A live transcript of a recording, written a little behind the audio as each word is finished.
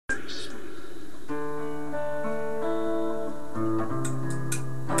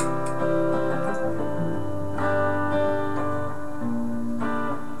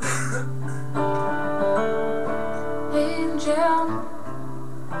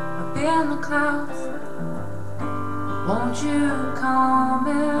in the clouds. Won't you come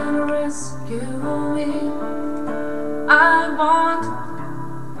and rescue me? I want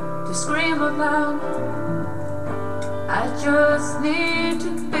to scream out loud. I just need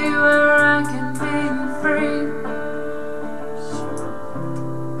to be where I can be free.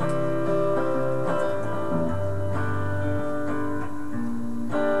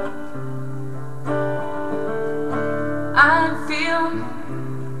 I feel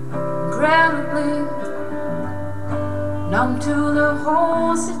incredibly numb to the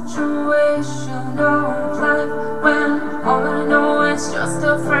whole situation of life, when all I know is just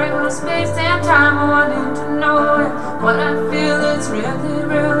a fragment of space and time. Oh, I need to know it. What I feel is really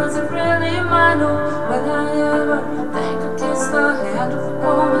real. Is it really mine? Oh, will I ever think I kiss the hand of a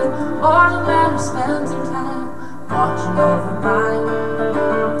woman, or the man who spends their time watching over mine?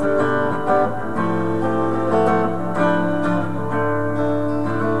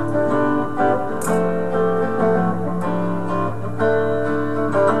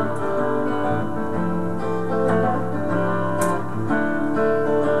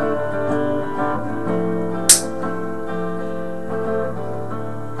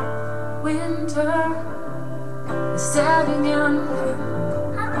 Winter is setting in,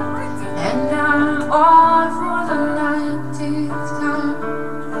 and I'm on for the 19th time.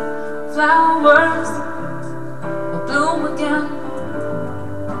 Flowers will bloom again,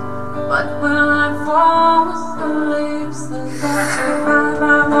 but will I fall with the leaves that survive? I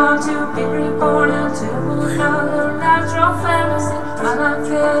want to be reborn into another natural fantasy. My life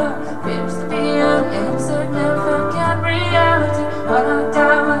here appears to be an insignificant reality. When I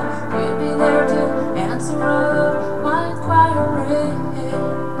die, will you be there to answer all of my inquiries?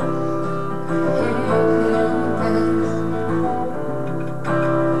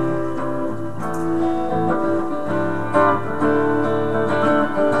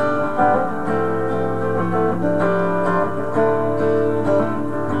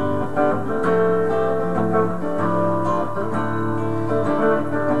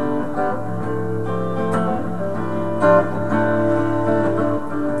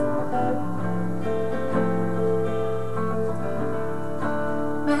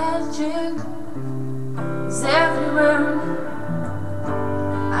 Magic is everywhere.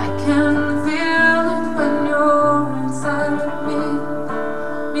 I can feel it when you're inside of me.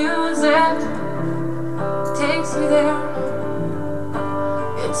 Music takes me there.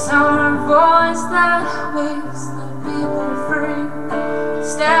 It's our voice that makes the people free.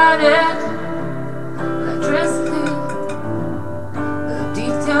 Static, electricity, the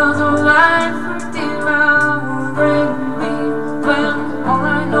details of life